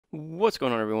What's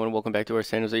going on, everyone? Welcome back to our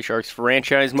San Jose Sharks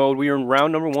franchise mode. We are in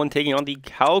round number one, taking on the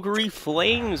Calgary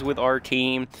Flames with our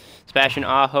team. Sebastian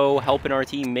Aho helping our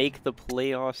team make the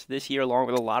playoffs this year, along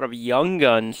with a lot of young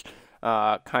guns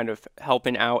kind of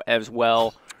helping out as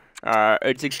well.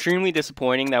 It's extremely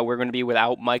disappointing that we're going to be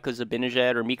without Mika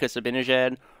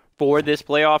Zibanejad for this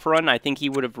playoff run. I think he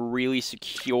would have really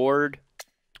secured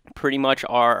pretty much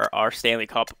our Stanley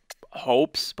Cup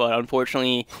hopes, but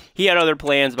unfortunately, he had other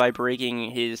plans by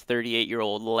breaking his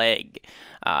 38-year-old leg.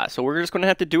 So we're just going to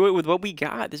have to do it with what we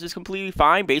got. This is completely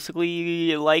fine.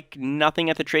 Basically, like nothing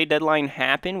at the trade deadline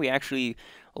happened. We actually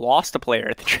lost a player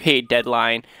at the trade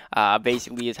deadline,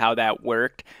 basically is how that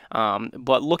worked.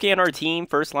 But looking at our team,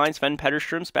 first line, Sven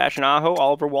Petterstrom, Sebastian Aho,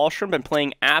 Oliver Wahlstrom, been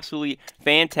playing absolutely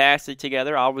fantastic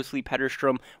together. Obviously,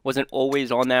 Petterstrom wasn't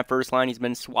always on that first line. He's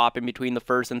been swapping between the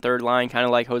first and third line, kind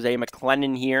of like Jose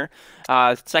McLennan here.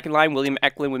 Second line, William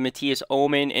Eklund with Matthias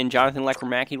Omen and Jonathan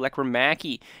Lekremacki.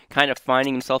 Lekremacki kind of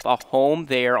finding himself a home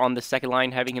there on the second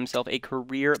line, having himself a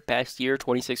career best year,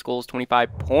 26 goals,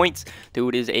 25 points.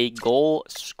 Dude is a goal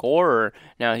scorer.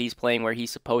 Now he's playing where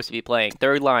he's supposed to be playing.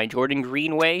 Third line, Jordan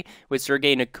Greenway with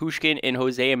Sergei Nikushkin and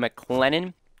Jose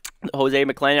McLennan. Jose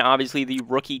McLennan, obviously the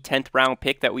rookie 10th round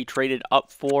pick that we traded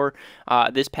up for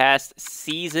this past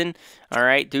season. All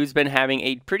right, dude's been having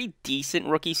a pretty decent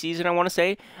rookie season, I want to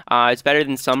say. It's better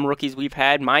than some rookies we've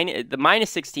had. The minus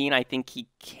 16, I think he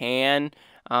can.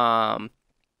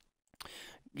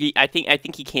 I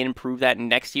think he can improve that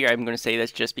next year. I'm going to say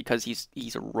that's just because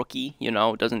he's a rookie,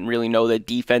 doesn't really know the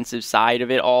defensive side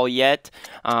of it all yet.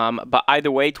 But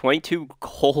either way, 22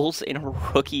 goals in a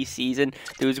rookie season.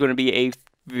 Dude's going to be a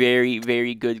very,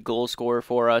 very good goal scorer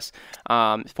for us.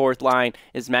 Fourth line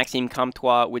is Maxime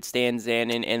Comtois with Stan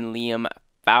Zanin and Liam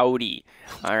Foudy.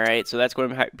 All right, so that's going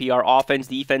to be our offense.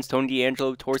 Defense, Tony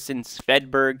DeAngelo, Torsten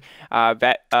Svedberg,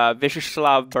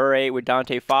 Vyacheslav Bure with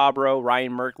Dante Fabro,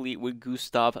 Ryan Merkley with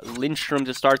Gustav Lindstrom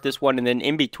to start this one. And then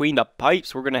in between the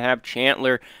pipes, we're going to have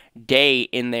Chandler Day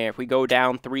in there. If we go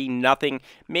down 3-0,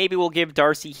 maybe we'll give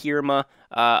Darcy Hirma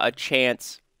a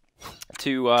chance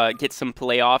to get some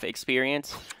playoff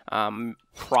experience.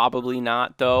 Probably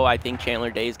not, though. I think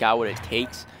Chandler Day's got what it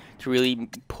takes to really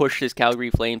push this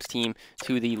Calgary Flames team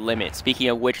to the limit. Speaking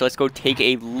of which, let's go take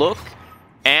a look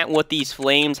at what these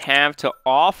Flames have to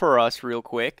offer us real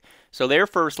quick. So their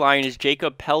first line is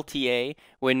Jacob Peltier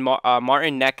with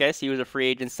Martin Necas. He was a free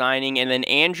agent signing. And then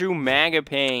Andrew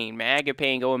Magapane.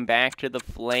 Magapane going back to the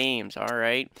Flames. All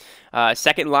right.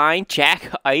 Second line,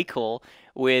 Jack Eichel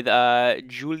with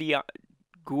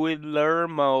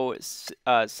Guillermo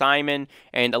Simon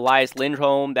and Elias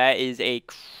Lindholm. That is a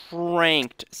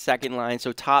cranked second line.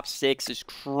 So top six is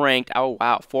cranked. Oh,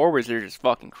 wow. Forwards are just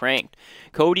fucking cranked.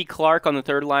 Cody Clark on the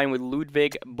third line with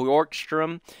Ludwig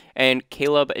Bjorkstrom and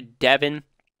Caleb Devin.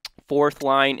 Fourth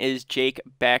line is Jake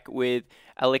Beck with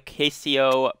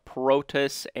Alexisio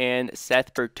Protas and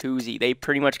Seth Bertuzzi. They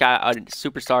pretty much got a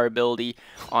superstar ability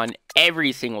on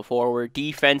every single forward.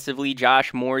 Defensively,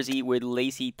 Josh Morsey with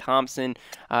Lacey Thompson,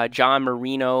 John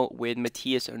Marino with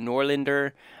Matthias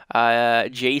Norlinder,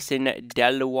 Jason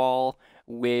Delual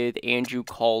with Andrew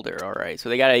Calder. All right, so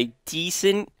they got a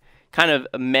decent kind of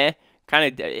meh,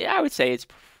 I would say it's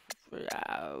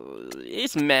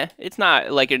meh. It's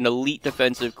not like an elite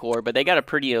defensive core, but they got a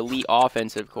pretty elite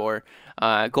offensive core.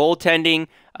 Goaltending,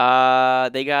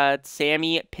 they got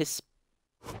Sammy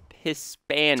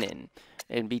Pispanen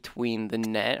in between the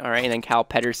net. All right, and then Cal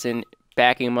Pedersen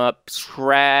backing him up.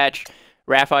 Scratch.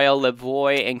 Raphael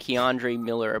Lavoie and Keandre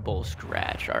Miller are both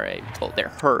scratch. All right, well, they're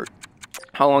hurt.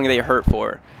 How long are they hurt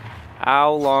for?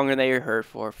 How long are they hurt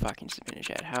for? Fucking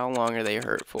Zibanejad. How long are they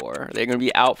hurt for? Are they going to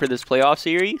be out for this playoff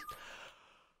series?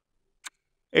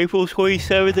 April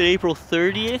 27th and April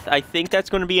 30th? I think that's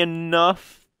going to be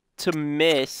enough to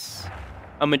miss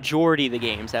a majority of the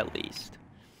games, at least.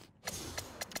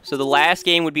 So the last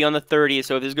game would be on the 30th.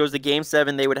 So if this goes to Game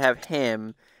 7, they would have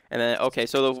him. And then, okay,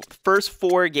 so the first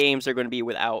 4 games are going to be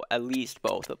without at least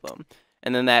both of them.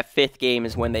 And then that 5th game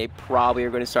is when they probably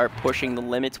are going to start pushing the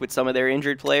limits with some of their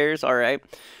injured players. All right.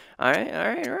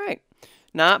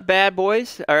 Not bad,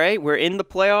 boys. All right, we're in the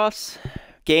playoffs.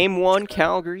 Game 1,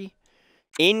 Calgary.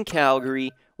 In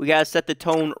Calgary, we got to set the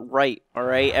tone right, all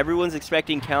right? Everyone's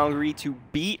expecting Calgary to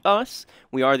beat us.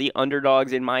 We are the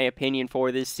underdogs, in my opinion,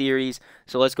 for this series.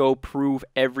 So let's go prove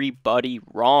everybody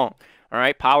wrong. All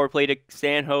right, power play to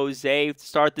San Jose.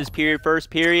 Start this period, first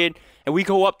period, and we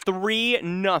go up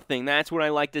 3-0. That's what I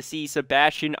like to see.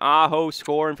 Sebastian Aho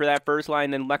scoring for that first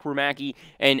line, then Lekramaki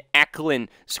and Eklund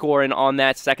scoring on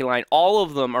that second line. All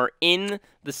of them are in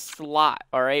the slot,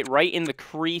 all right, right in the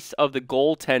crease of the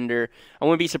goaltender. I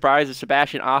wouldn't be surprised if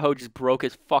Sebastian Aho just broke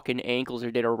his fucking ankles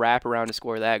or did a wraparound to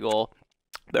score that goal.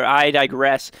 But I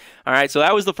digress. All right, so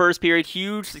that was the first period.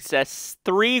 Huge success.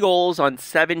 3 goals on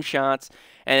 7 shots.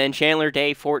 And then Chandler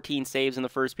Day, 14 saves in the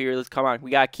first period. Let's come on. We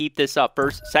got to keep this up.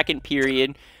 Second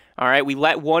period. All right, we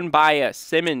let one by us.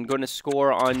 Simmons going to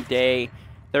score on Day.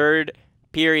 Third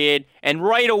period. And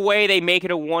right away, they make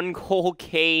it a 1-goal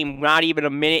game. Not even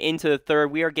a minute into the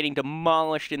third. We are getting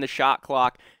demolished in the shot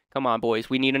clock. Come on, boys.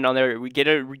 We need another. We get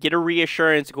a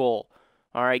reassurance goal.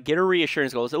 All right, get a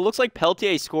reassurance goal. It looks like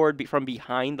Peltier scored from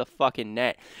behind the fucking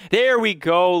net. There we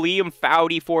go. Liam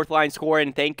Foudy, fourth line score,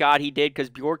 and thank God he did because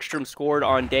Bjorkstrom scored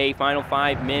on Day. Final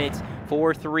 5 minutes,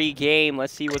 4-3 game.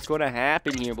 Let's see what's going to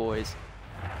happen here, boys.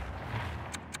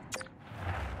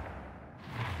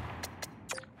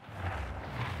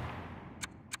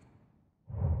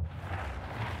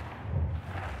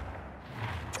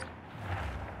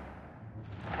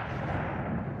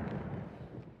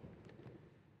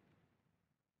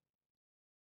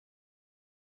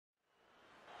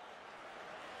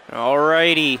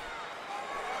 Alrighty.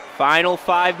 Final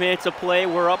 5 minutes of play.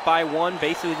 We're up by 1.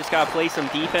 Basically just got to play some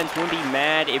defense. Wouldn't be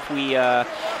mad if we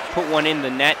put one in the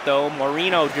net, though.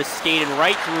 Marino just skating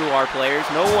right through our players.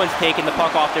 No one's taking the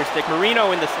puck off their stick.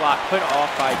 Marino in the slot. Put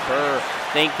off by Burr.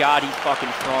 Thank God he's fucking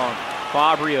strong.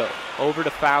 Fabrio over to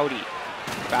Foudy.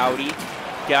 Foudy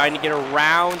trying to get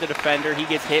around the defender. He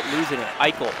gets hit, losing it.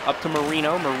 Eichel up to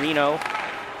Marino. Marino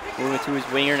moving to his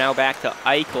winger. Now back to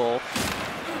Eichel.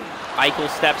 Eichel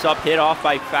steps up, hit off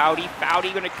by Foudy.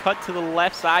 Foudy going to cut to the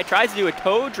left side. Tries to do a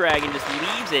toe drag and just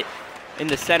leaves it in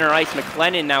the center ice.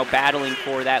 McLennan now battling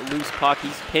for that loose puck.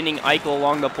 He's pinning Eichel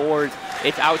along the boards.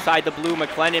 It's outside the blue.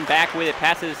 McLennan back with it.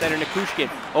 Pass to the center. Nikushkin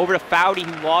over to Foudy,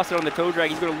 who lost it on the toe drag.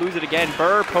 He's going to lose it again.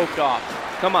 Burr poked off.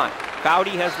 Come on.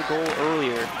 Foudy has the goal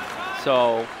earlier.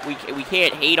 So we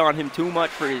can't hate on him too much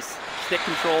for his stick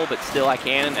control, but still I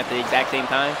can at the exact same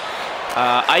time.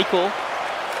 Eichel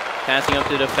passing up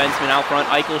to the defenseman out front.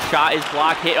 Eichel's shot is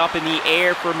blocked, hit up in the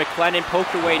air for McLennan,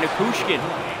 poked away. Nikushkin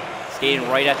skating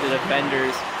right at the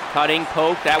defenders. Cutting,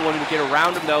 poke. That one will get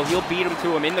around him, though. He'll beat him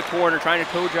to him in the corner, trying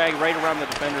to toe drag right around the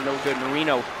defender. No good.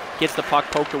 Marino gets the puck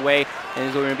poked away, and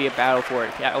there's going to be a battle for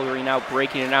it. Calgary now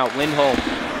breaking it out. Lindholm,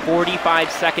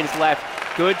 45 seconds left.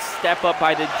 Good step up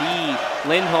by the D.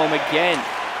 Lindholm again.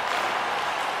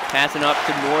 Passing up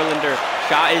to Norlinder.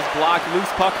 Shot is blocked. Loose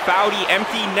puck. Foudy.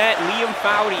 Empty net. Liam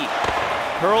Foudy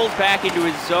curls back into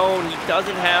his zone. He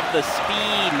doesn't have the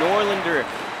speed. Norlinder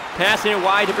passing it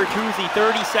wide to Bertuzzi.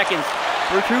 30 seconds.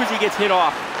 Bertuzzi gets hit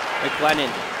off. McLennan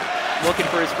looking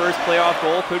for his first playoff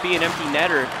goal. Could be an empty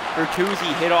netter.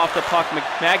 Bertuzzi hit off the puck.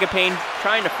 Magapane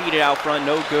trying to feed it out front.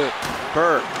 No good.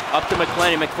 Burr up to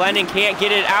McLennan. McLennan can't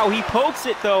get it out. He pokes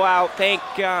it, though, out. Thank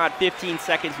God. 15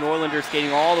 seconds. Norlinder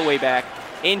skating all the way back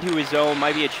into his zone.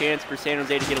 Might be a chance for San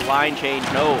Jose to get a line change.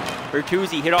 No.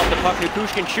 Bertuzzi hit off the puck.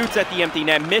 Nikushkin shoots at the empty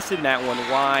net, missing that one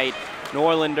wide.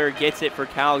 Norlinder gets it for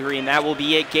Calgary, and that will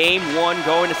be it. Game 1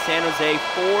 going to San Jose.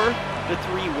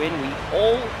 4-3 win. We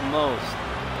almost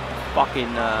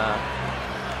fucking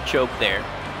choked there.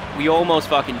 We almost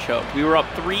fucking choked. We were up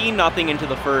 3-0 into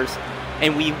the first,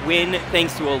 and we win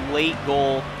thanks to a late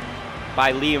goal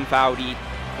by Liam Foudy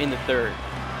in the third.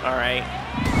 All right?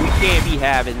 We can't be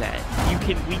having that. We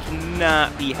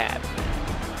cannot be having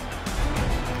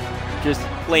that. Just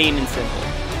plain and simple.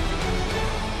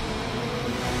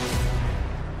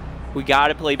 We got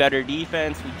to play better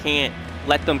defense. We can't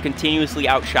let them continuously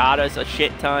outshot us a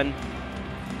shit ton.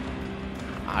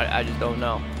 I just don't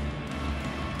know.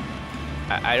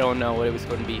 I don't know what it was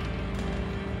going to be.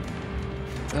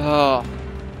 Oh.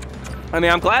 I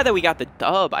mean, I'm glad that we got the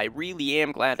dub. I really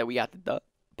am glad that we got the dub.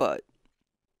 But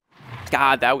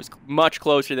God, that was much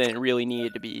closer than it really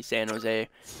needed to be, San Jose.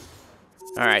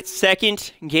 All right,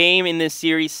 second game in this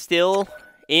series, still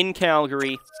in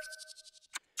Calgary.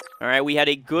 All right, we had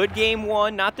a good game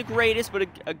 1. Not the greatest, but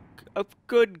a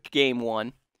good game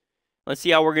 1. Let's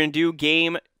see how we're going to do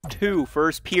game 2.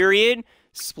 First period,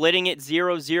 splitting it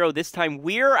 0-0. This time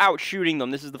we're out shooting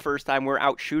them. This is the first time we're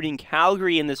out shooting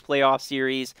Calgary in this playoff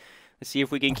series. Let's see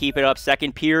if we can keep it up.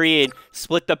 Second period,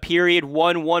 split the period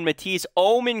 1-1. Matisse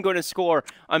Omen going to score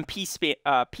on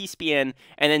Pispian,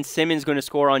 and then Simmons going to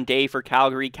score on Day for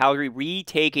Calgary. Calgary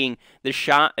retaking the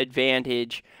shot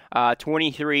advantage,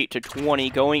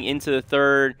 23-20, going into the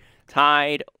third,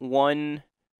 tied 1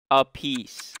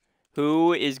 apiece.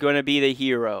 Who is going to be the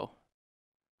hero?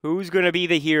 Who's going to be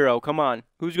the hero? Come on.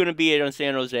 Who's going to be it on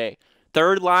San Jose?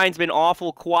 Third line's been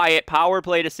awful quiet. Power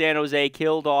play to San Jose,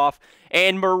 killed off.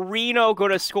 And Marino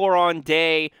going to score on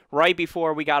Day right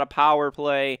before we got a power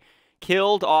play.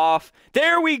 Killed off.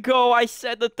 There we go. I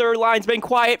said the third line's been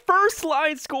quiet. First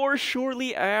line scores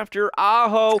shortly after.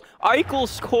 Aho. Eichel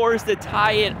scores to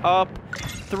tie it up.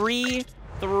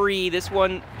 3-3. This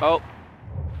one, oh.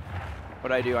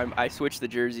 What'd I do? I switched the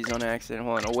jerseys on accident.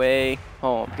 Hold on. Away.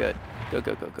 Home. Good.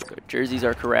 Good. Jerseys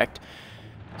are correct.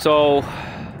 So,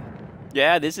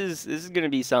 yeah, this is going to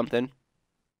be something.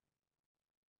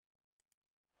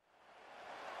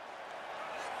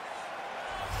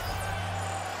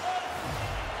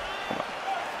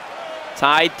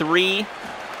 Tied 3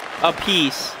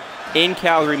 apiece in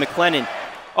Calgary. McLennan.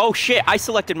 Oh shit! I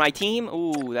selected my team.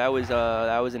 Ooh, that was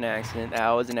an accident. That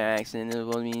was an accident. You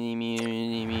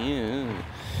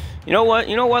know what?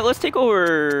 You know what? Let's take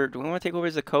over. Do we want to take over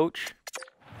as a coach?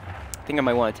 I think I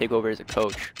might want to take over as a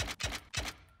coach.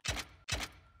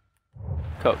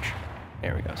 Coach.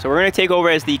 There we go. So we're gonna take over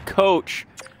as the coach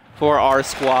for our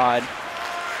squad.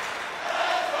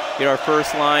 Get our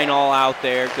first line all out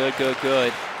there. Good.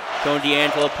 Tony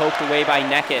DeAngelo poked away by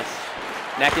Neckis.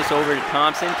 Neckis over to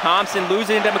Thompson. Thompson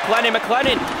losing it to McLennan.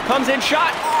 McLennan comes in,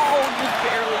 shot. Oh, just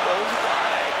barely goes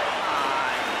wide.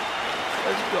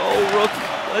 Let's go, Rook.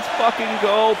 Let's fucking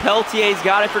go. Peltier's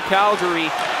got it for Calgary.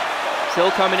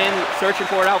 Still coming in, searching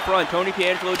for it out front. Tony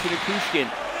DeAngelo to Nikushkin.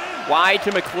 Wide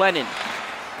to McLennan.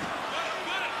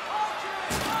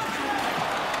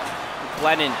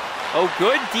 McLennan. Oh,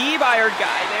 good D by our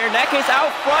guy there. Neckis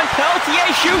out front.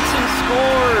 Peltier shoots and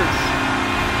scores.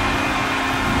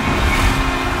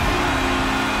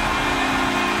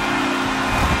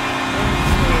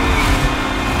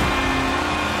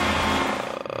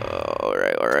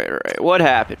 All right. What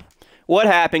happened? What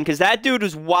happened? Because that dude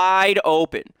was wide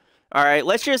open. All right,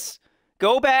 let's just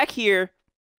go back here.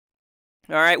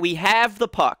 All right, we have the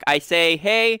puck. I say,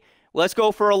 hey, let's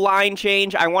go for a line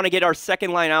change. I want to get our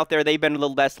second line out there. They've been the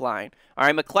best line. All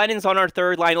right, McLennan's on our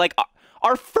third line. Like,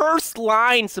 our first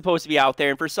line's supposed to be out there,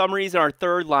 and for some reason, our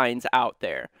third line's out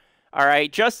there. All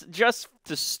right, just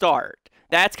to start.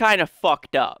 That's kind of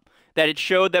fucked up. That it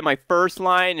showed that my first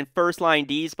line and first line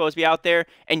D is supposed to be out there,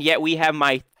 and yet we have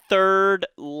my third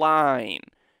line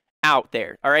out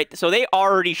there. All right, so they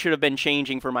already should have been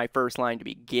changing for my first line to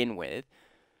begin with.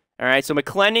 All right, so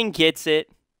McLennan gets it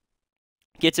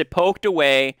poked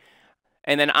away,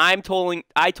 and then I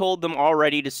told them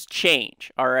already to change,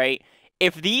 all right?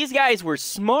 If these guys were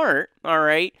smart, all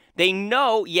right, they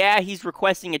know, yeah, he's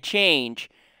requesting a change,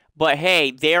 but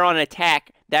hey, they're on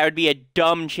attack. That would be a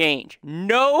dumb change.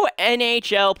 No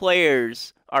NHL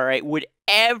players, all right, would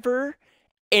ever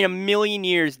in a million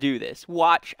years do this.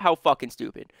 Watch how fucking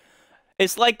stupid.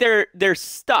 It's like they're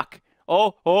stuck.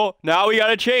 Oh, now we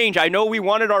gotta change. I know we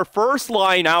wanted our first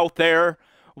line out there,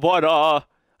 but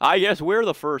I guess we're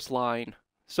the first line.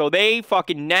 So they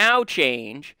fucking now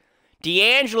change.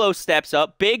 DeAngelo steps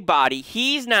up, big body.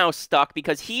 He's now stuck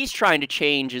because he's trying to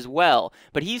change as well.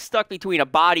 But he's stuck between a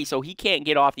body, so he can't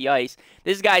get off the ice.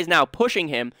 This guy's now pushing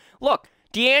him. Look,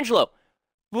 DeAngelo,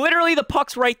 literally the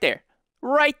puck's right there.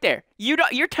 Right there.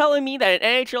 You're telling me that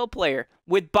an NHL player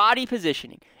with body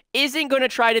positioning isn't going to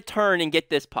try to turn and get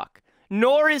this puck.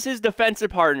 Nor is his defensive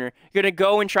partner going to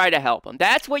go and try to help him.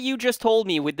 That's what you just told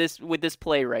me with this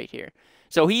play right here.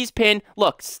 So he's pinned.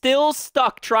 Look, still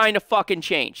stuck trying to fucking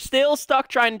change. Still stuck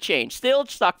trying to change. Still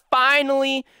stuck.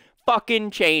 Finally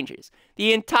fucking changes.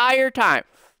 The entire time.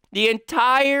 The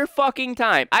entire fucking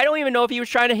time. I don't even know if he was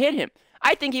trying to hit him.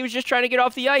 I think he was just trying to get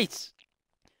off the ice.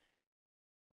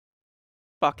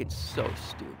 Fucking so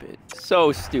stupid.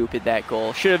 So stupid, that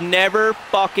goal. Should have never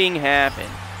fucking happened.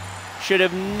 Should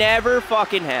have never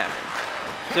fucking happened.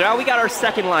 So now we got our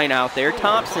second line out there.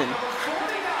 Thompson.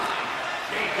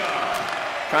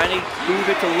 Trying to move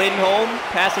it to Lindholm.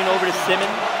 Passing over to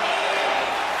Simmons.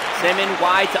 Simmons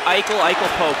wide to Eichel. Eichel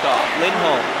poked off.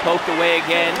 Lindholm poked away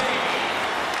again.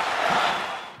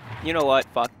 You know what?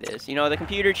 Fuck this. You know, the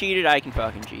computer cheated. I can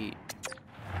fucking cheat.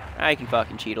 I can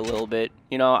fucking cheat a little bit.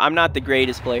 You know, I'm not the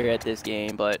greatest player at this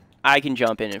game, but I can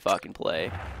jump in and fucking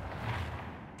play.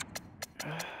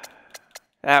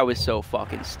 That was so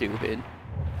fucking stupid.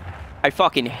 I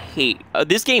fucking hate...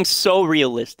 this game's so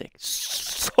realistic.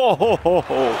 So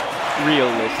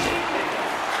realistic.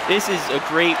 This is a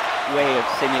great way of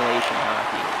simulation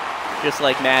hockey. Just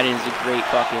like Madden is a great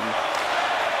fucking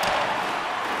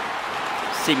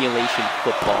simulation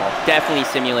football. Definitely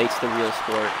simulates the real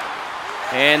sport.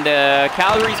 And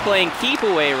Calgary's playing keep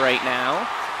away right now.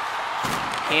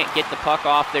 Can't get the puck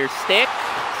off their stick.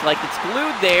 It's like it's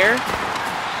glued there.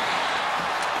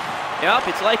 Yep,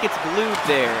 it's like it's glued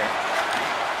there.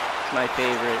 It's my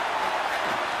favorite.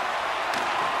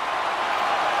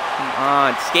 Come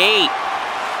on, skate.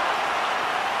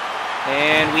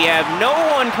 And we have no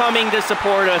one coming to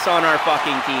support us on our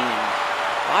fucking team.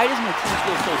 Why does my team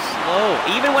feel so slow?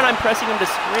 Even when I'm pressing them to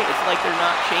sprint, it's like they're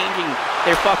not changing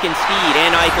their fucking speed.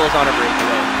 And Eichel's on a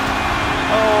breakaway.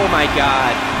 Oh my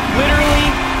god. Literally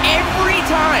every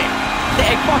time that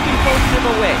I fucking poked him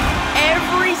away.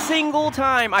 Every single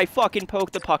time I fucking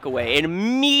poked the puck away and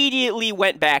immediately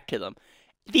went back to them.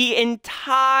 The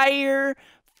entire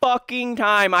fucking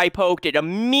time I poked it,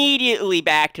 immediately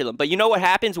back to them. But you know what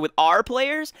happens with our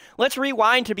players? Let's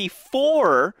rewind to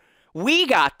before we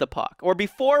got the puck, or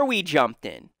before we jumped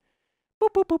in.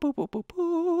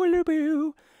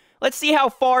 Let's see how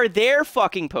far their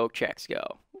fucking poke checks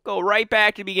go. Go right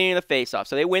back to the beginning of the face-off.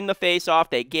 So they win the face-off,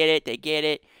 they get it, they get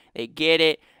it, they get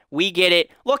it, we get it.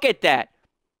 Look at that.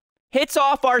 Hits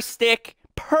off our stick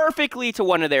perfectly to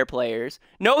one of their players.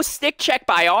 No stick check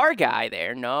by our guy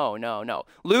there. No, no, no.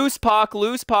 Loose puck,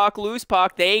 loose puck, loose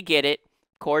puck. They get it.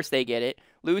 Of course they get it.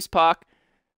 Loose puck.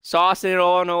 Saucing it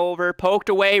on over. Poked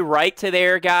away right to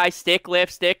their guy. Stick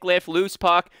lift, loose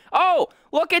puck. Oh,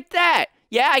 look at that.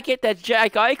 Yeah, I get that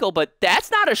Jack Eichel, but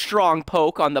that's not a strong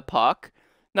poke on the puck.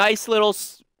 Nice little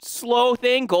slow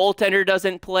thing. Goaltender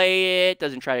doesn't play it,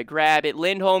 doesn't try to grab it.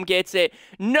 Lindholm gets it.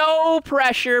 No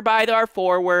pressure by our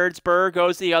forwards. Burr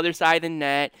goes to the other side of the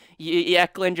net.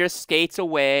 Eklund just skates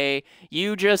away.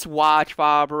 You just watch,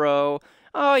 Fabro.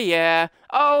 Oh, yeah.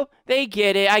 Oh, they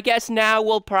get it. I guess now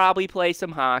we'll probably play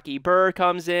some hockey. Burr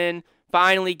comes in,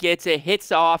 finally gets it,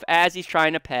 hits off as he's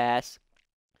trying to pass.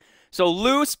 So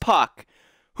loose puck.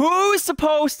 Who's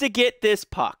supposed to get this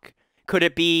puck? Could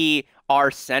it be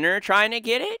our center trying to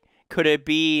get it? Could it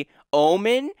be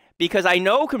Omen? Because I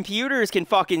know computers can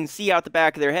fucking see out the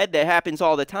back of their head. That happens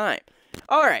all the time.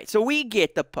 All right, so we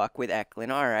get the puck with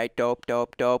Eklund. All right, dope,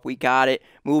 dope, dope. We got it.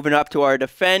 Moving up to our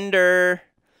defender.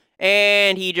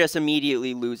 And he just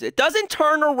immediately loses it. Doesn't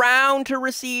turn around to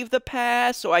receive the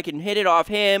pass so I can hit it off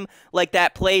him like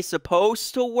that play's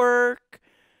supposed to work.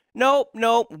 Nope,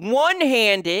 nope.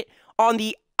 One-hand it on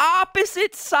the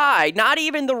opposite side, not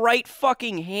even the right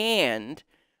fucking hand.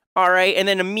 All right, and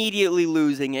then immediately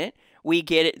losing it. We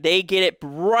get it. They get it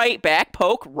right back.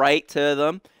 Poke right to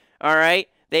them. All right,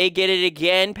 they get it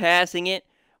again, passing it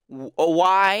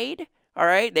wide. All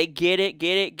right, they get it,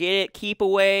 get it, get it. Keep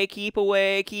away, keep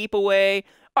away, keep away.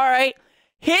 All right,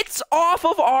 hits off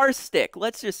of our stick.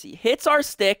 Let's just see. Hits our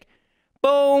stick.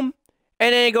 Boom.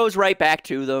 And then it goes right back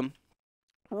to them.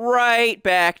 Right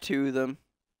back to them.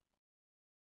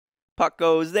 Puck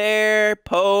goes there.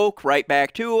 Poke. Right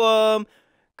back to them.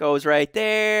 Goes right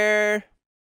there.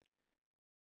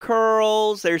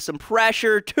 Curls. There's some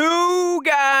pressure. Two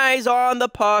guys on the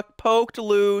puck. Poked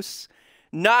loose.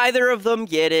 Neither of them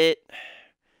get it.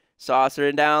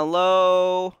 Saucering down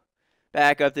low.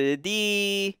 Back up to the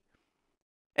D.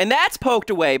 And that's poked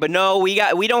away. But no, we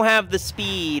don't have the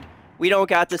speed. We don't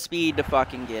got the speed to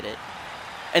fucking get it.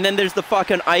 And then there's the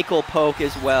fucking Eichel poke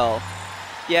as well.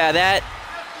 Yeah, that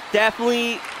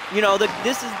definitely, you know,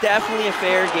 this is definitely a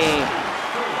fair game.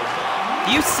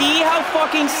 Do you see how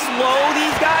fucking slow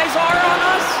these guys are on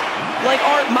us? Like,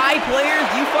 my players,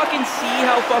 do you fucking see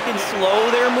how fucking slow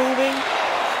they're moving?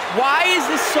 Why is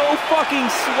this so fucking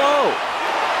slow?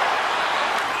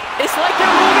 It's like they're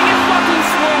moving in fucking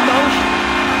slow motion.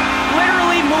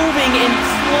 Literally moving in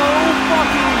slow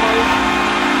fucking motion.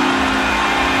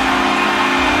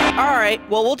 Alright,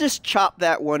 well, we'll just chop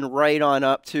that one right on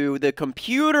up to the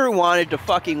computer wanted to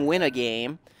fucking win a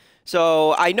game.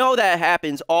 So, I know that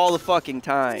happens all the fucking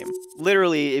time.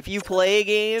 Literally, if you play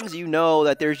games, you know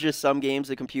that there's just some games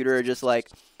the computer are just like,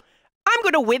 I'm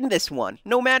gonna win this one,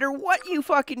 no matter what you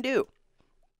fucking do.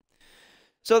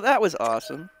 So that was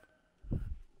awesome.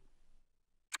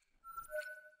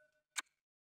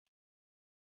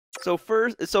 So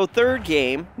third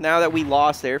game, now that we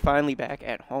lost there, finally back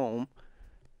at home.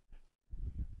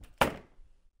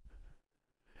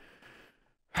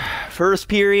 First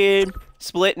period,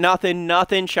 split nothing.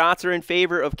 Shots are in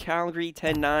favor of Calgary,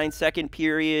 10-9. Second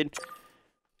period,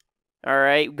 all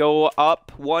right, go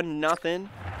up 1-0.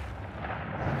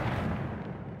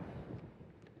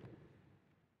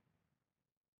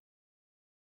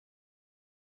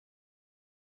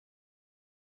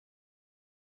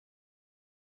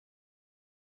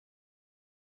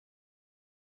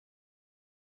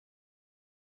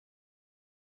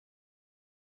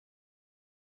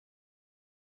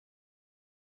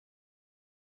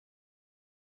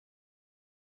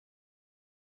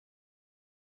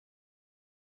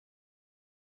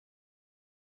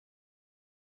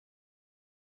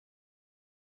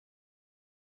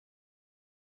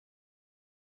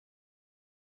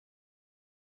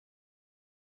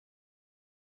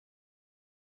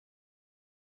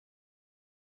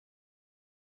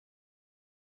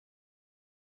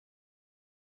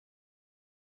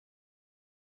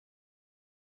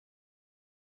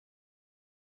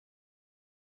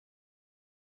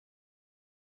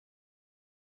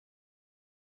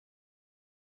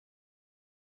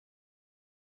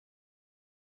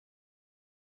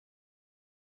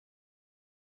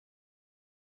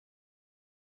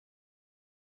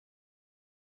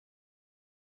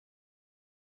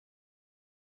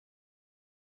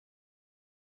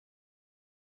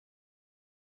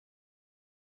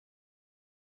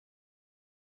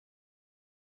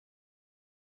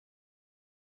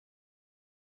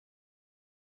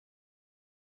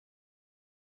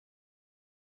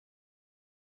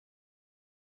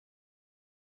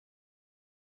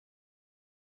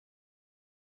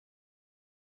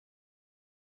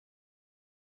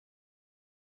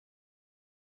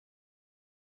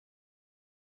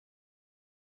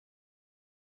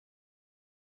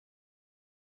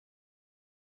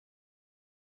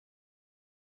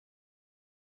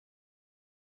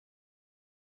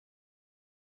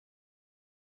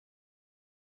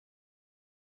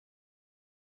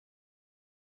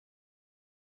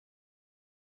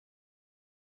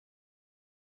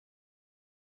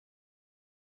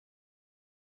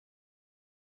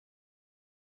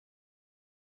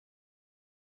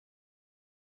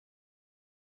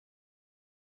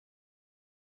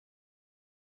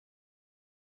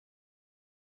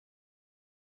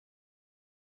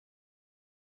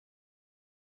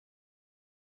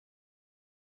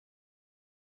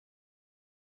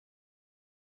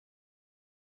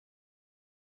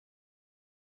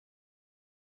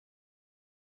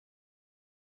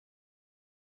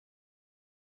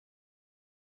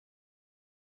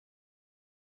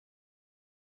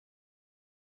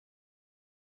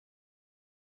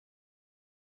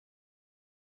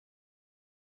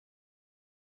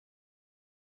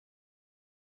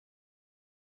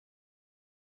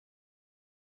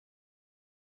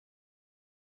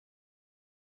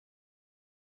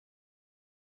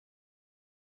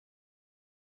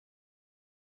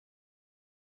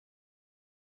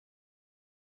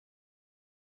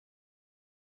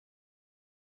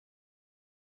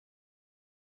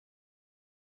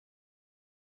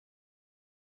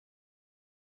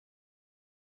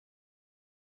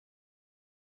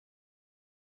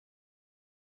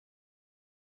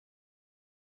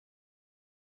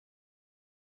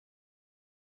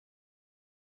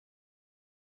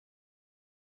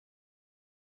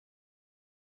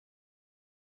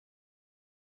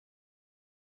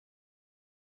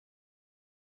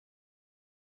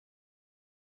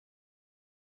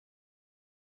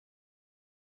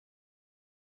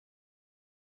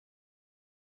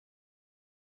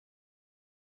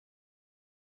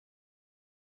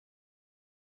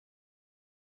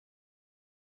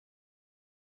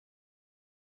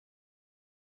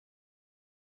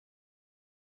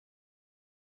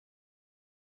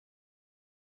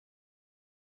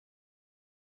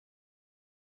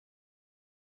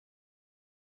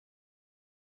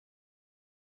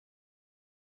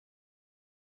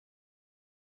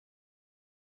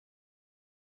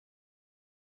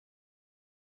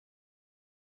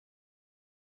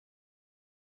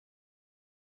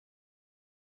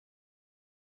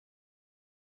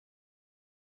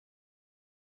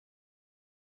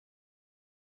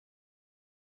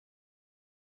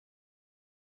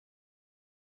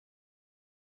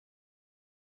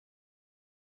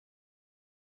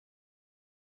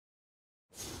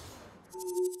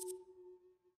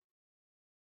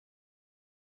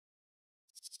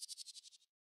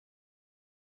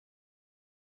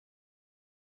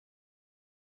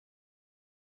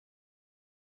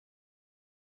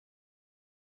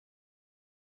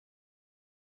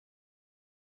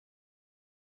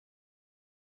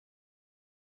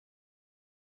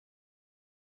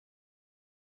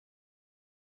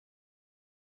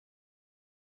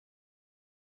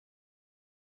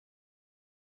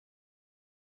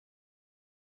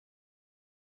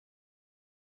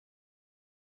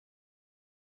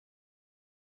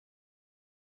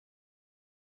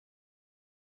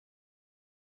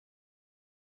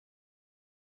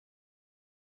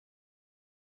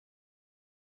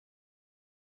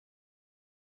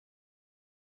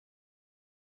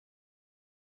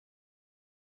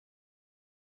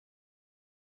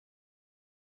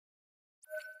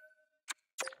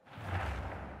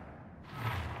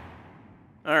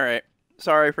 Alright.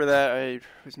 Sorry for that. I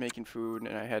was making food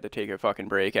and I had to take a fucking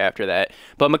break after that.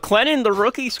 But McLennan, the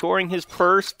rookie, scoring his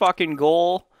first fucking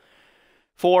goal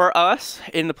for us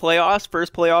in the playoffs.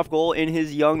 First playoff goal in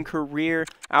his young career.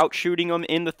 Out shooting them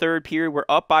in the third period. We're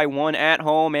up by 1 at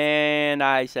home, and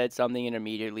I said something and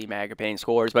immediately Magapane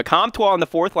scores. But Comtois on the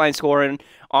fourth line scoring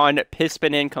on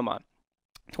Pispinen. Come on.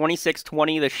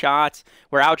 26-20 the shots.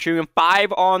 We're out shooting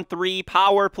 5-on-3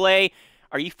 power play.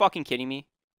 Are you fucking kidding me?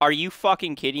 Are you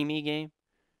fucking kidding me, game?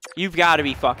 You've got to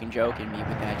be fucking joking me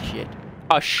with that shit.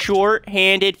 A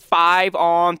short-handed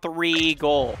 5-on-3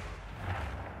 goal.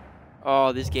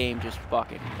 Oh, this game just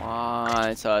fucking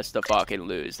wants us to fucking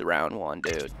lose the round 1,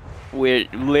 dude. We're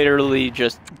literally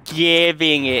just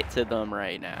giving it to them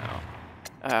right now.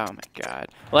 Oh, my God.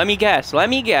 Let me guess.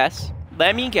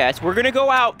 We're going to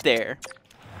go out there,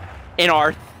 and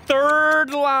our third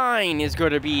line is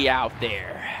going to be out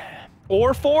there.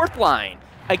 Or fourth line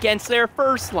against their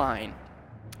first line.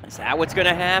 Is that what's going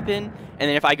to happen? And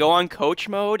then if I go on coach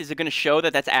mode, is it going to show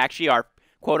that that's actually our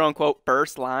quote-unquote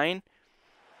first line?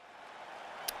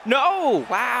 No!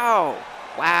 Wow!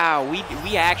 Wow,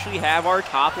 we actually have our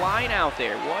top line out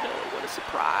there. What a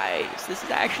surprise. This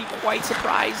is actually quite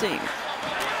surprising.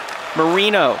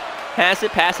 Marino has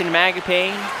it, passing to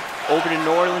Magapane. Over to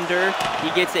Norlander. He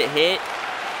gets it hit.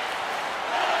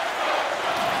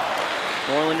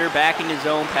 Norlander back in his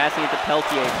zone, passing it to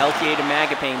Peltier. Peltier to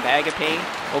Magapane. Magapane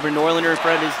over to Norlander in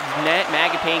front of his net.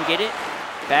 Magapane get it.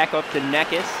 Back up to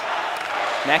Neckis.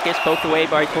 Neckis poked away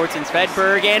by Torsten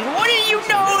Svedberg, and wouldn't you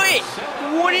know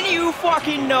it? Wouldn't you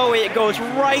fucking know it? It goes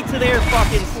right to their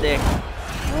fucking stick.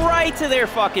 Right to their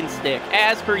fucking stick,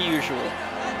 as per usual.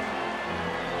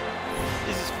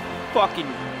 This is fucking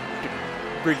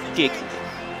ridiculous.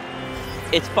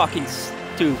 It's fucking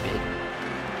stupid.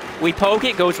 We poke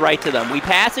it, goes right to them. We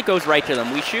pass it, goes right to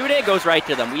them. We shoot it, goes right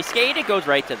to them. We skate it, goes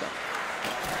right to them.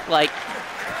 Like,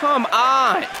 come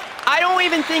on. I don't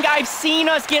even think I've seen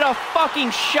us get a fucking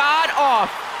shot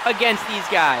off against these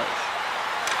guys.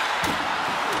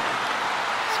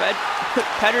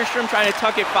 Petterstrom trying to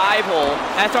tuck it 5-hole.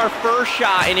 That's our first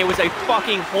shot, and it was a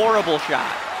fucking horrible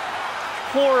shot.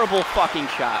 Horrible fucking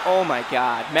shot. Oh my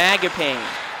God. Magapane.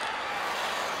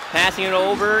 Passing it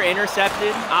over,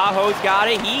 intercepted. Aho's got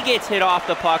it. He gets hit off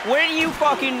the puck. Wouldn't you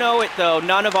fucking know it, though?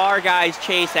 None of our guys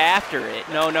chase after it.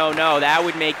 No, no, no. That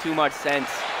would make too much sense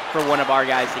for one of our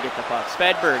guys to get the puck.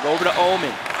 Svedberg over to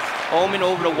Omen. Omen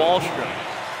over to Wallstrom.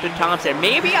 To Thompson.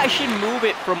 Maybe I should move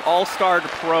it from All-Star to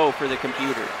Pro for the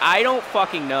computer. I don't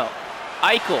fucking know.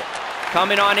 Eichel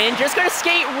coming on in. Just gonna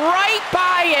skate right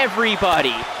by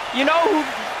everybody. You know who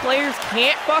players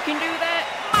can't fucking do that?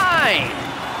 Mine.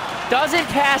 Doesn't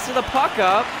pass the puck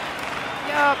up.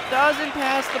 Yup, doesn't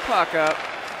pass the puck up.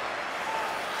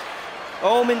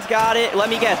 Omen's got it. Let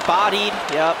me guess. Bodied.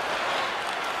 Yup.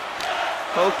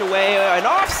 Poked away. An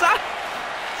offside.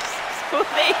 So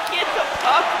they get the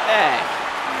puck back.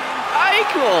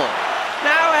 Eichel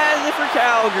now has it for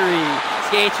Calgary.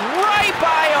 Skates right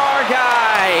by our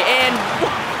guy. And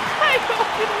wide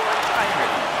open one-timer.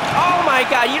 Oh my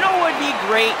God. You know what would be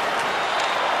great?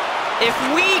 If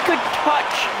we could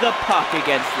touch the puck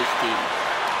against this team.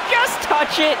 Just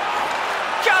touch it.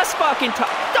 Just fucking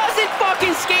touch. Doesn't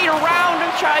fucking skate around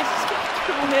and tries to skate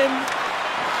to him.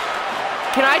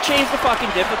 Can I change the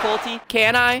fucking difficulty?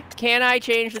 Can I? Can I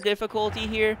change the difficulty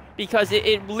here? Because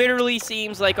it literally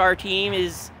seems like our team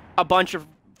is a bunch of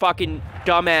fucking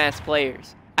dumbass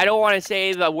players. I don't want to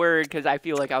say the word because I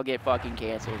feel like I'll get fucking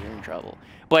canceled or in trouble.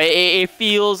 But it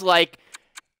feels like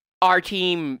our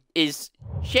team is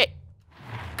shit.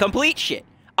 Complete shit.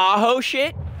 Aho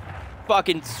shit.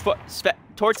 Fucking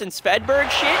Torsten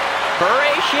Svedberg shit.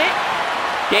 Bure shit.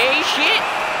 Day shit.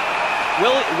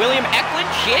 William Eklund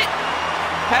shit.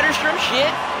 Petterstrom,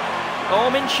 shit.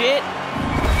 Omen, shit.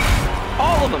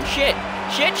 All of them, shit.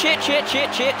 Shit.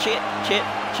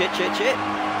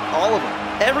 All of them.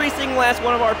 Every single last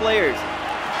one of our players.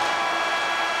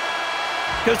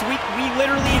 Because we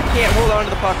literally can't hold on to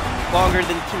the puck longer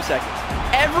than 2 seconds.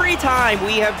 Every time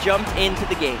we have jumped into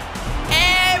the game.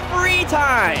 Every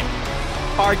time.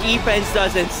 Our defense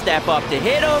doesn't step up to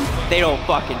hit them. They don't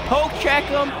fucking poke check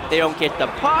them. They don't get the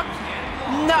puck.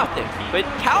 Nothing. But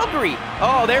Calgary,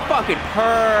 oh, they're fucking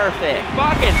perfect.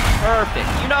 Fucking perfect.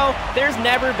 You know, there's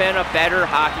never been a better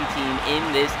hockey team in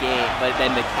this game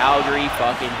than the Calgary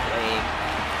fucking Flames.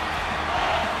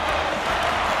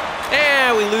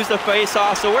 And we lose the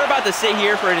face-off, so we're about to sit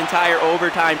here for an entire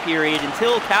overtime period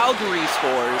until Calgary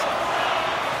scores.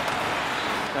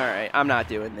 All right, I'm not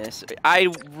doing this. I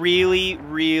really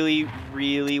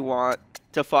want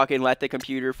to fucking let the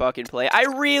computer fucking play. I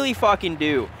really fucking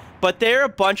do. But they're a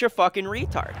bunch of fucking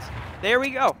retards. There we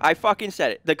go. I fucking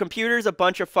said it. The computer's a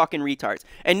bunch of fucking retards.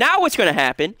 And now what's going to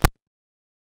happen...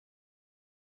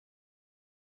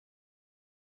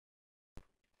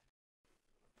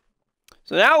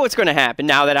 So now what's going to happen,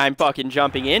 now that I'm fucking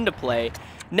jumping into play,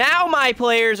 now my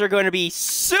players are going to be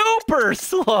super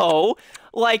slow,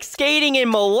 like skating in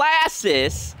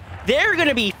molasses. They're going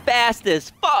to be fast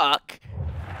as fuck.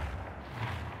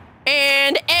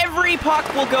 And every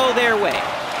puck will go their way.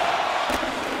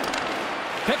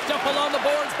 Picked up along the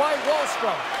boards by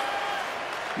Wallstrom.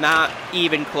 Not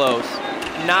even close.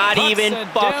 Not even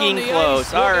fucking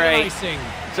close. All right.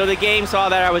 So the game saw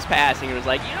that I was passing and was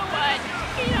like, you know what?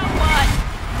 You know what?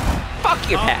 Fuck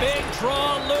your pass. Big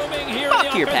draw looming here Fuck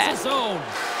in the your offensive pass. zone.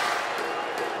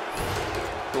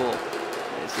 Cool.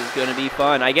 This is going to be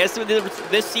fun. I guess with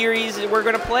this series we're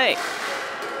going to play.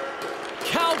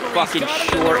 Calgary's fucking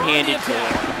short-handed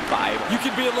goal. You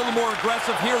can be a little more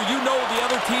aggressive here. You know the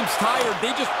other team's tired.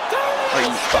 They just... Are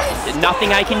you fucking... There's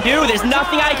nothing I can do. There's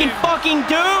nothing I can fucking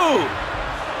do.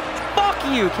 Fuck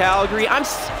you, Calgary. I'm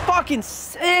fucking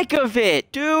sick of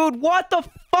it, dude. What the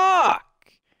fuck?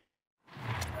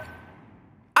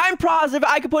 I'm positive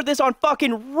I could put this on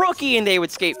fucking rookie and they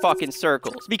would skate fucking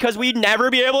circles because we'd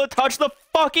never be able to touch the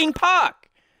fucking puck.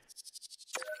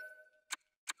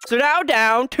 So now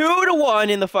down 2-1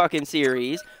 in the fucking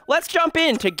series. Let's jump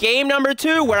into game number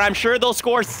 2 where I'm sure they'll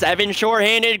score 7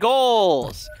 shorthanded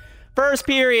goals. First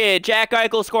period, Jack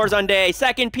Eichel scores on Day.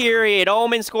 Second period,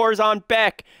 Omen scores on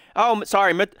Beck. Oh,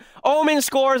 sorry. Omen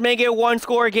scores, make it a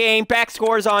 1-score game. Beck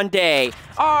scores on Day.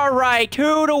 All right,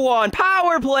 2-1.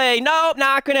 Power play. Nope,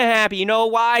 not going to happen. You know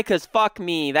why? Because fuck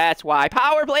me. That's why.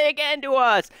 Power play again to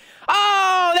us.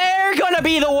 Oh, they're going to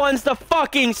be the ones to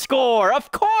fucking score.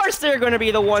 Of course they're going to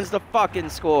be the ones to fucking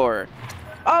score.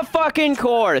 Of fucking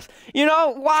course. You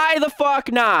know, why the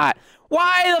fuck not?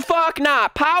 Why the fuck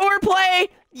not? Power play?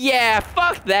 Yeah,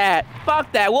 fuck that.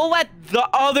 Fuck that. We'll let the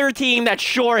other team that's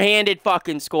shorthanded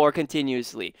fucking score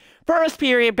continuously. First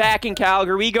period back in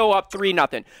Calgary, we go up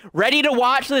 3-0. Ready to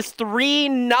watch this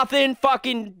 3-0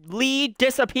 fucking lead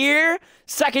disappear?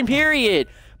 Second period.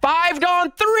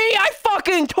 5-on-3. I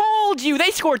fucking told you.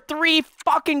 They scored 3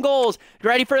 fucking goals.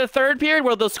 Ready for the third period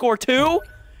where they'll score 2?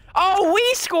 Oh,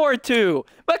 we scored 2.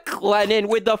 McLennan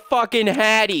with the fucking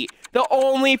Hattie. The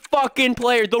only fucking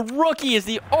player. The rookie is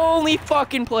the only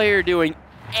fucking player doing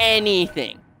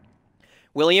anything.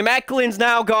 William Eklund's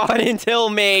now gone until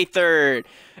May 3rd.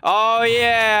 Oh,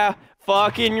 yeah.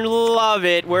 Fucking love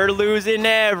it. We're losing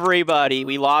everybody.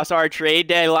 We lost our trade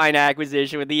deadline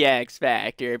acquisition with the X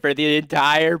Factor for the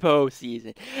entire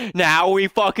postseason. Now we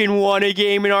fucking won a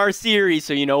game in our series.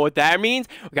 So you know what that means?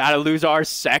 We gotta lose our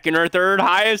second or third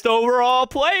highest overall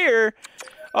player.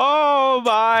 Oh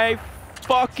my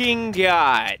fucking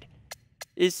god.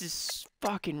 This is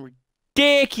fucking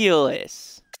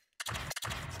ridiculous.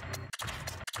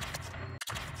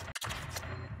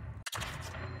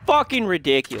 Fucking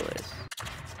ridiculous.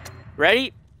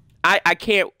 Ready? I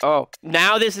can't. Oh,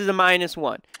 now this is a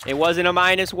 -1. It wasn't a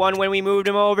 -1 when we moved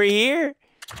him over here.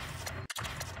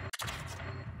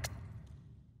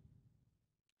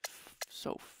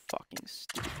 So fucking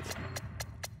stupid.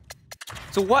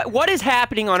 So what is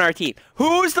happening on our team?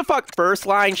 Who's the first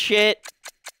line shit?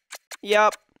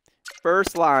 Yep.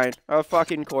 First line. Of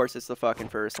fucking course it's the fucking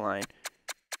first line.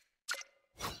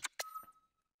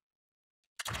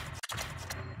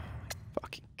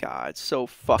 Fucking god, so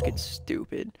fucking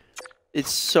stupid. It's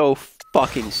so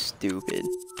fucking stupid.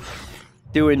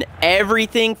 Doing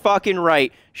everything fucking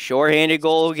right. Shorthanded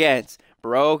goal against.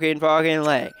 Broken fucking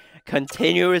leg.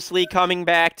 Continuously coming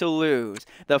back to lose.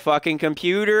 The fucking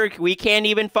computer, we can't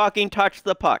even fucking touch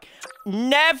the puck.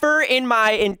 Never in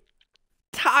my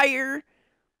entire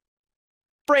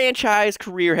franchise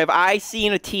career have I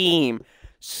seen a team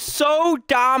so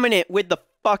dominant with the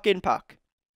fucking puck.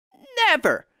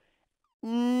 Never.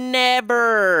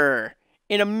 Never.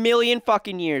 In a million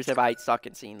fucking years have I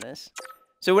fucking seen this.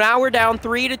 So now we're down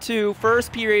 3-2.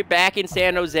 First period back in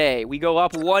San Jose. We go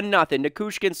up 1-0.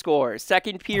 Nikushkin scores.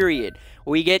 Second period.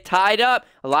 We get tied up.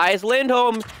 Elias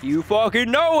Lindholm, you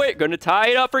fucking know it. Gonna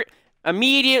tie it up for...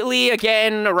 Immediately,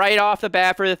 again, right off the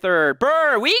bat for the third.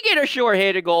 Burr, we get a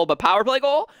shorthanded goal, but power play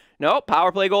goal? Nope,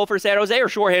 power play goal for San Jose or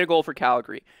shorthanded goal for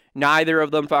Calgary. Neither of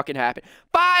them fucking happened.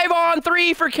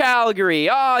 5-on-3 for Calgary.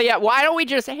 Oh, yeah, why don't we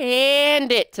just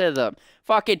hand it to them?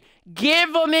 Fucking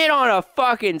give them it on a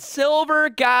fucking silver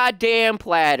goddamn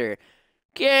platter.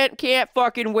 Can't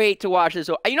fucking wait to watch this.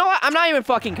 You know what? I'm not even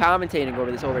fucking commentating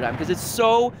over this overtime because it's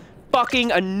so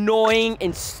fucking annoying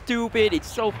and stupid.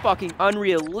 It's so fucking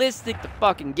unrealistic, the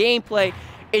fucking gameplay.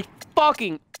 It's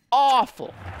fucking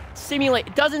awful.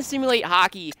 It doesn't simulate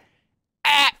hockey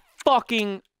at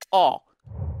fucking all.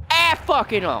 At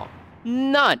fucking all.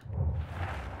 None.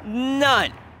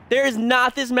 There's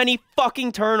not this many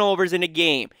fucking turnovers in a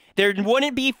game. There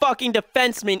wouldn't be fucking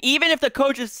defensemen, even if the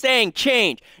coach is saying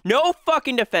change. No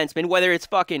fucking defenseman, whether it's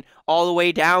fucking all the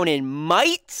way down in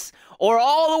mites or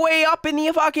all the way up in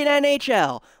the fucking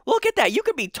NHL. Look at that. You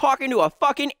could be talking to a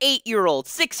fucking 8-year-old,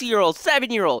 6-year-old,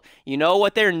 7-year-old. You know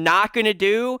what they're not going to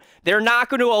do? They're not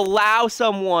going to allow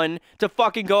someone to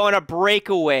fucking go on a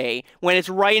breakaway when it's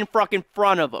right in fucking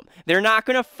front of them. They're not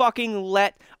going to fucking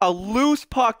let a loose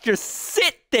puck just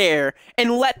sit there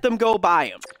and let them go by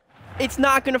them. It's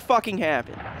not going to fucking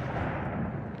happen.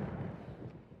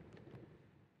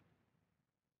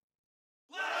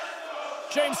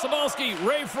 James Cybulski,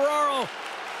 Ray Ferraro.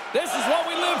 This is what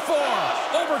we live for.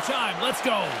 Overtime, let's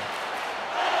go.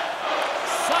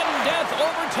 Sudden death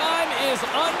overtime is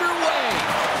underway.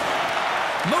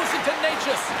 Moves it to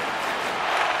Natchez.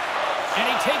 And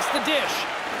he takes the dish.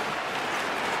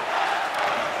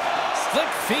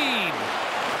 Slick feed.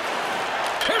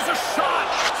 Here's a shot.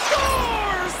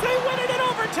 Scores! They win it in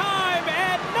overtime,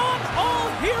 and not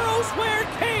all heroes wear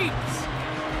capes.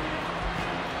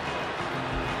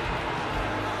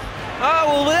 Oh,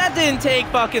 well, that didn't take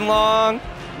fucking long.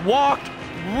 Walked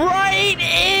right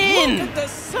in. Look at the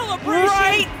celebration.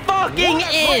 Right fucking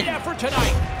what a in. great effort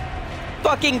tonight.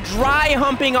 Fucking dry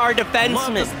humping our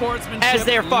defensemen as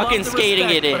they're fucking skating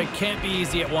it in. But it can't be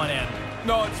easy at one end.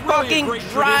 No, it's really fucking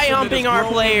dry humping our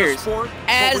players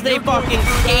as they fucking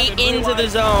skate into the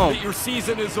zone. Your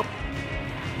season is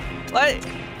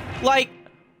like,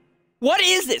 what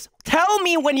is this? Tell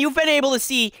me when you've been able to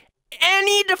see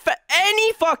any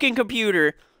fucking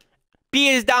computer be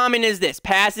as dominant as this.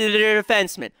 Passes to the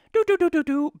defenseman.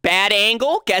 Bad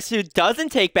angle. Guess who doesn't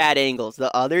take bad angles?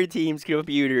 The other team's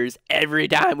computers every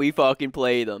time we fucking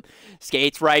play them.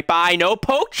 Skates right by. No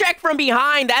poke check from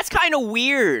behind. That's kind of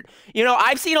weird. You know,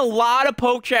 I've seen a lot of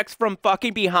poke checks from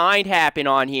fucking behind happen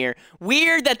on here.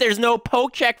 Weird that there's no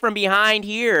poke check from behind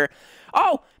here.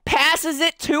 Oh, passes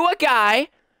it to a guy.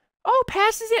 Oh,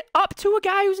 passes it up to a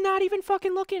guy who's not even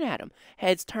fucking looking at him.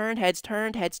 Heads turned, heads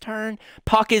turned, heads turned.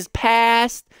 Puck is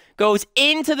passed. Goes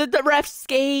into the ref's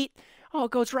skate. Oh,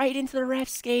 goes right into the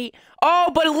ref's skate.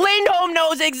 Oh, but Lindholm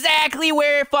knows exactly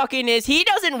where it fucking is. He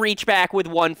doesn't reach back with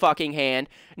one fucking hand.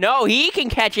 No, he can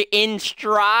catch it in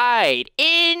stride.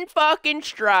 In fucking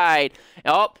stride.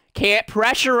 Oh, can't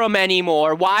pressure him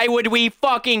anymore. Why would we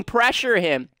fucking pressure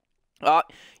him? Oh,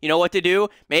 you know what to do?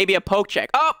 Maybe a poke check.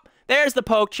 Oh, there's the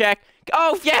poke check.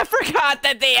 Oh, yeah, I forgot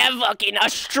that they have fucking a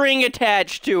string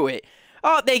attached to it.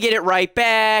 Oh, they get it right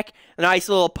back. A nice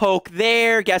little poke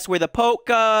there. Guess where the poke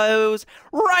goes?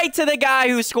 Right to the guy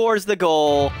who scores the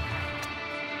goal.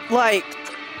 Like,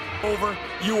 over.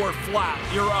 You are flat.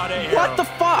 You're out of here. what the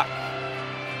fuck?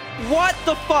 What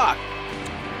the fuck?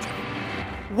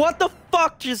 What the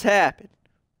fuck just happened?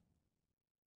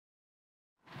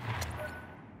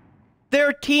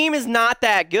 Their team is not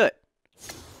that good.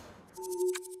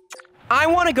 I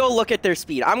want to go look at their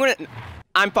speed.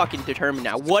 I'm fucking determined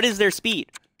now. What is their speed?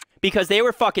 Because they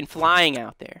were fucking flying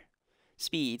out there.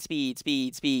 Speed.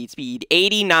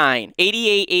 89,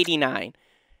 88, 89.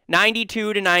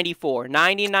 92 to 94.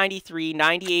 90, 93,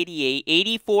 90, 88,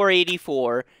 84,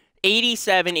 84.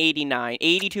 87, 89.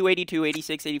 82, 82,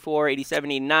 86, 84,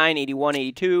 87, 89, 81,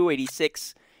 82,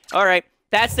 86. All right,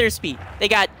 that's their speed. They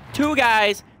got two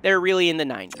guys that are really in the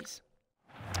 90s.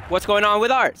 What's going on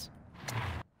with ours?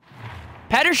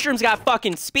 Petterstrom's got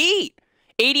fucking speed.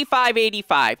 85,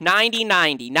 85, 90,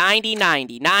 90, 90,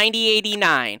 90, 90,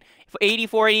 89,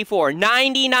 84, 84,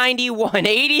 90, 91,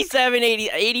 87, 80,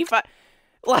 85.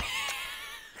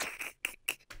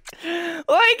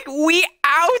 Like we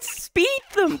outspeed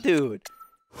them, dude.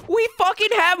 We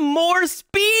fucking have more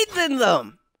speed than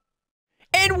them.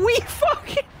 And we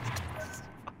fucking...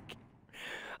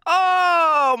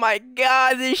 Oh my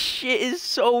god, this shit is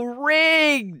so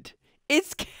rigged.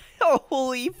 It's...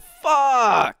 Holy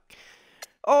fuck.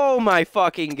 Oh my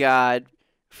fucking god.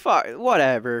 Fuck,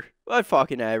 whatever. What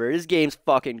fucking ever. This game's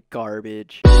fucking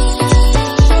garbage.